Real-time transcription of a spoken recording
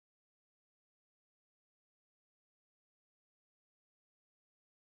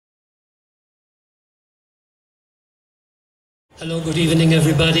Hello, good evening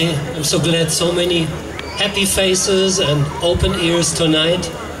everybody. I'm so glad so many happy faces and open ears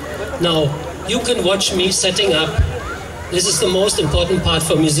tonight. Now, you can watch me setting up. This is the most important part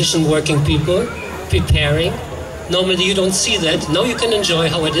for musician working people, preparing. Normally you don't see that. Now you can enjoy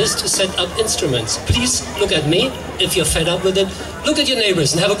how it is to set up instruments. Please look at me if you're fed up with it. Look at your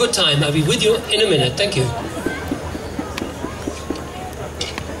neighbors and have a good time. I'll be with you in a minute. Thank you.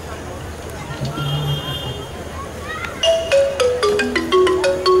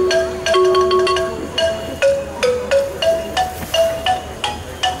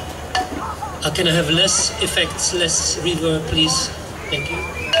 Can I have less effects, less reverb, please? Thank you.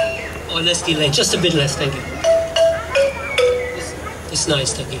 Or less delay, just a bit less, thank you. It's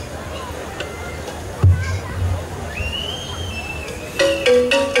nice, thank you.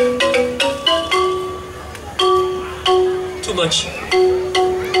 Too much.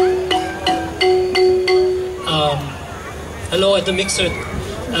 Hello at the mixer.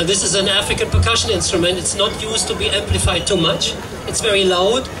 This is an African percussion instrument. It's not used to be amplified too much. It's very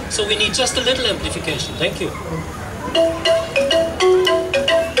loud, so we need just a little amplification. Thank you.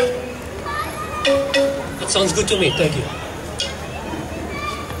 That sounds good to me. Thank you.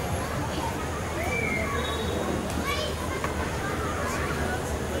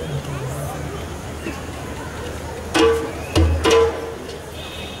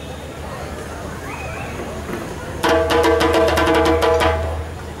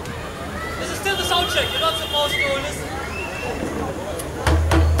 This is still the sound check. You're not supposed to listen.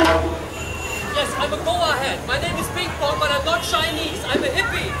 Yes, I'm a go-ahead. My name is Ping Pong, but I'm not Chinese. I'm a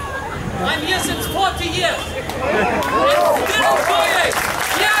hippie. I'm here since 40 years. And still enjoying.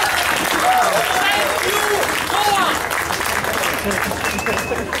 Yes! Thank you, Noah!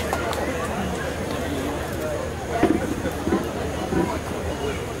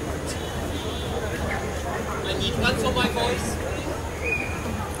 I need one for my voice.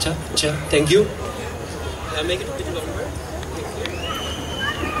 Thank you. I'll make it a bit longer.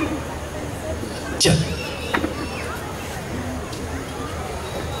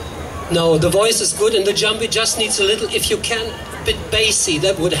 No, the voice is good and the jump, it just needs a little, if you can, a bit bassy,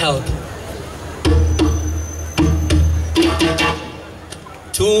 that would help.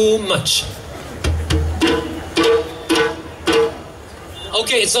 Too much.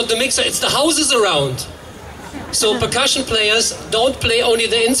 Okay, it's not the mixer, it's the houses around. So percussion players don't play only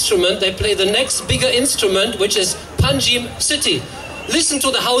the instrument, they play the next bigger instrument, which is Panjim City. Listen to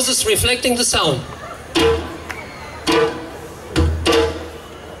the houses reflecting the sound.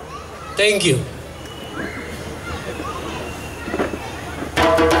 Thank you.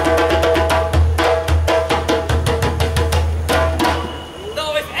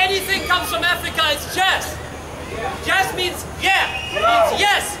 Now, if anything comes from Africa, it's jazz. Jazz means yeah, means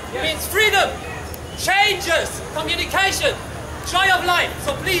yes, means freedom, changes, communication, joy of life.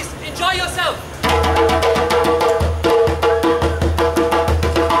 So please, enjoy yourself.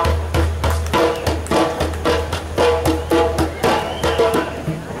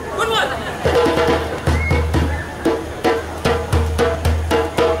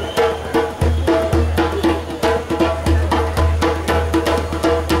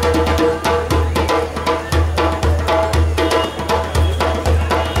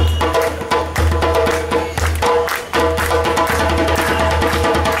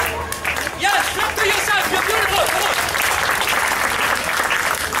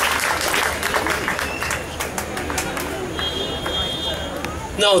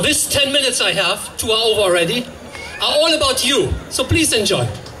 Now, this 10 minutes I have, 2 are over already, are all about you. So please enjoy.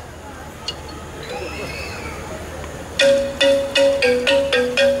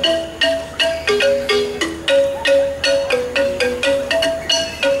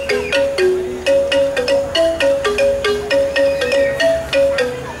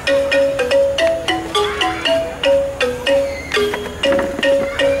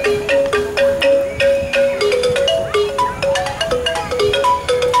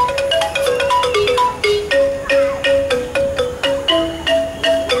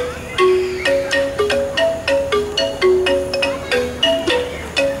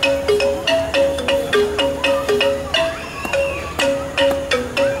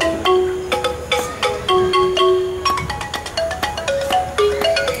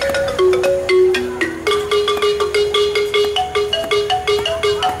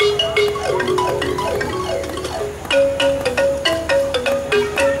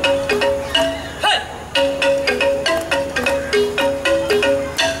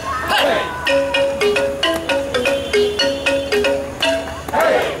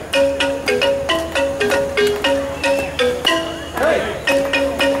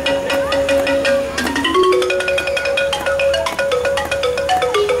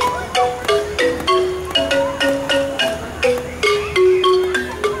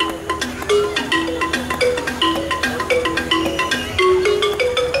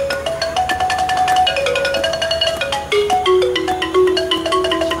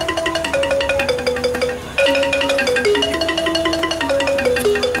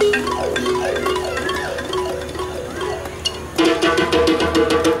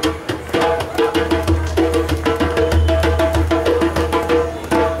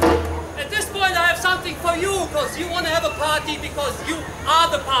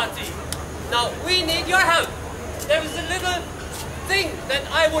 party. Now, we need your help. There is a little thing that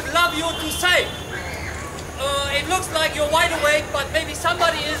I would love you to say. It looks like you're wide awake, but maybe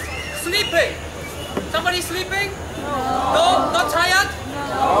somebody is sleeping. Somebody sleeping? No, not tired?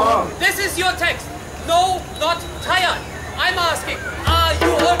 No. This is your text. No, not tired. I'm asking, are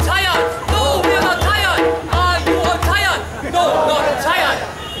you all tired? No, we are not tired. Are you all tired? No, not tired.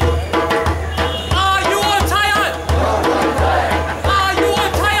 Are you all tired? Are you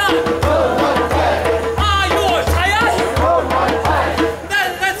all tired? Are you all tired? Then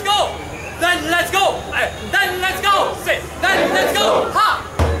let's go. Then let's go. Then let's go. Then let's go. Ha!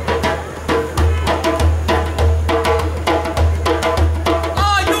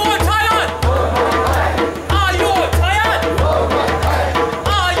 Are you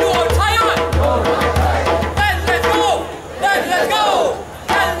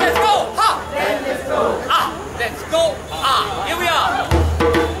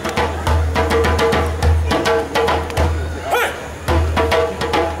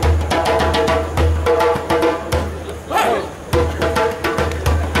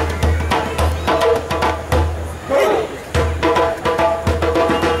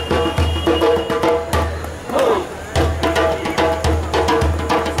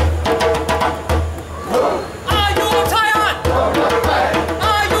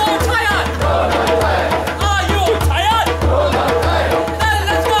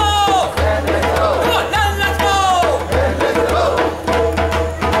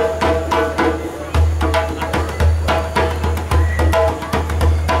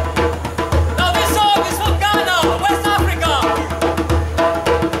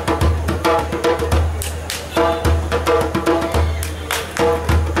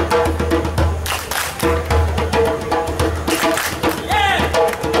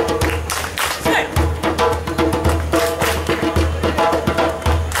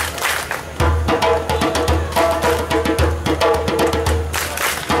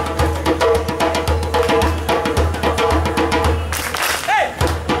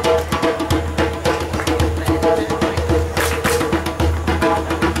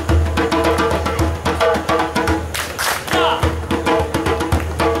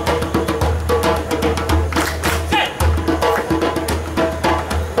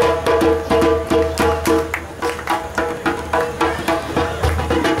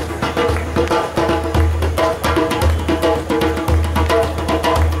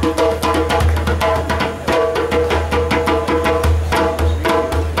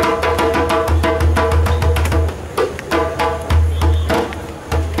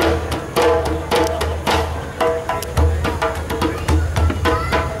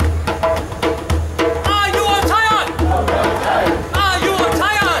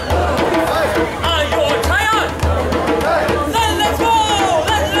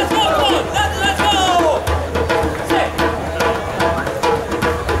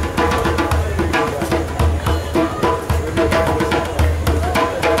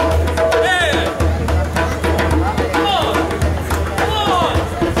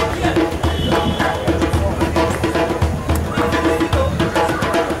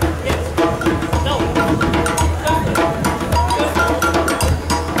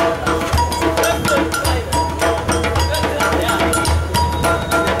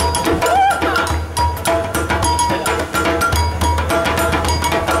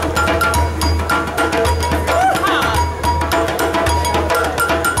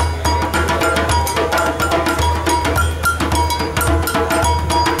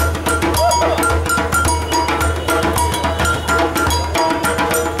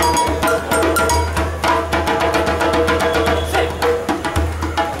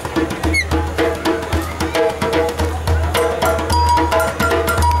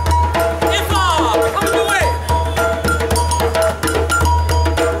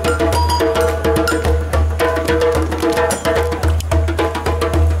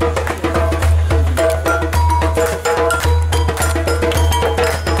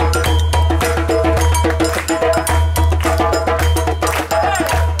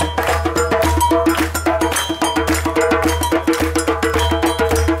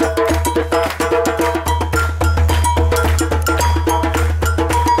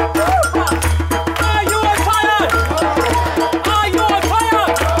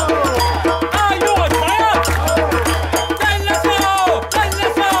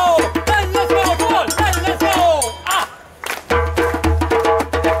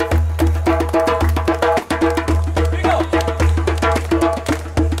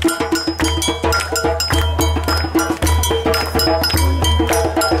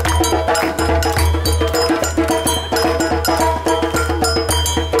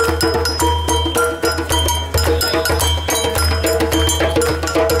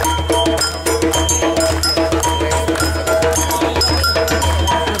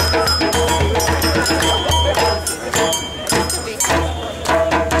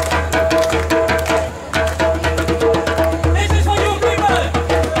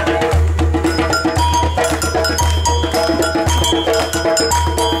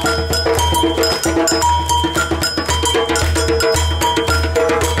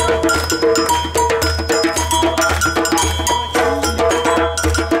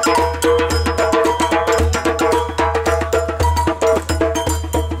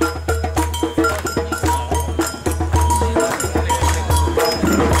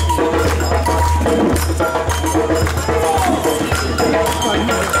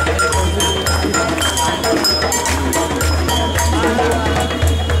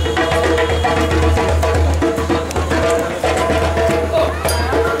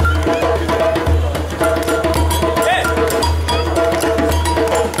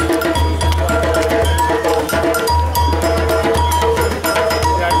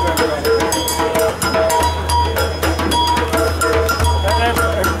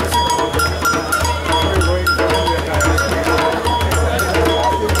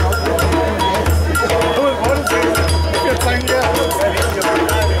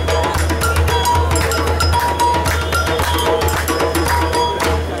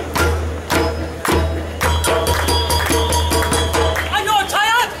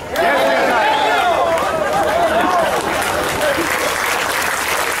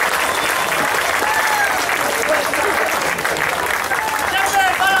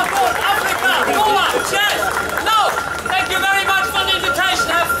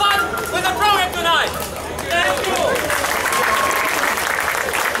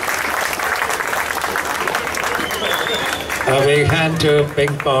Day-10 to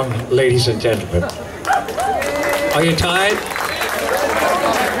Ping Pong, ladies and gentlemen. Are you tired?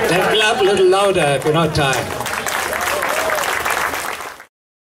 Then clap a little louder if you're not tired.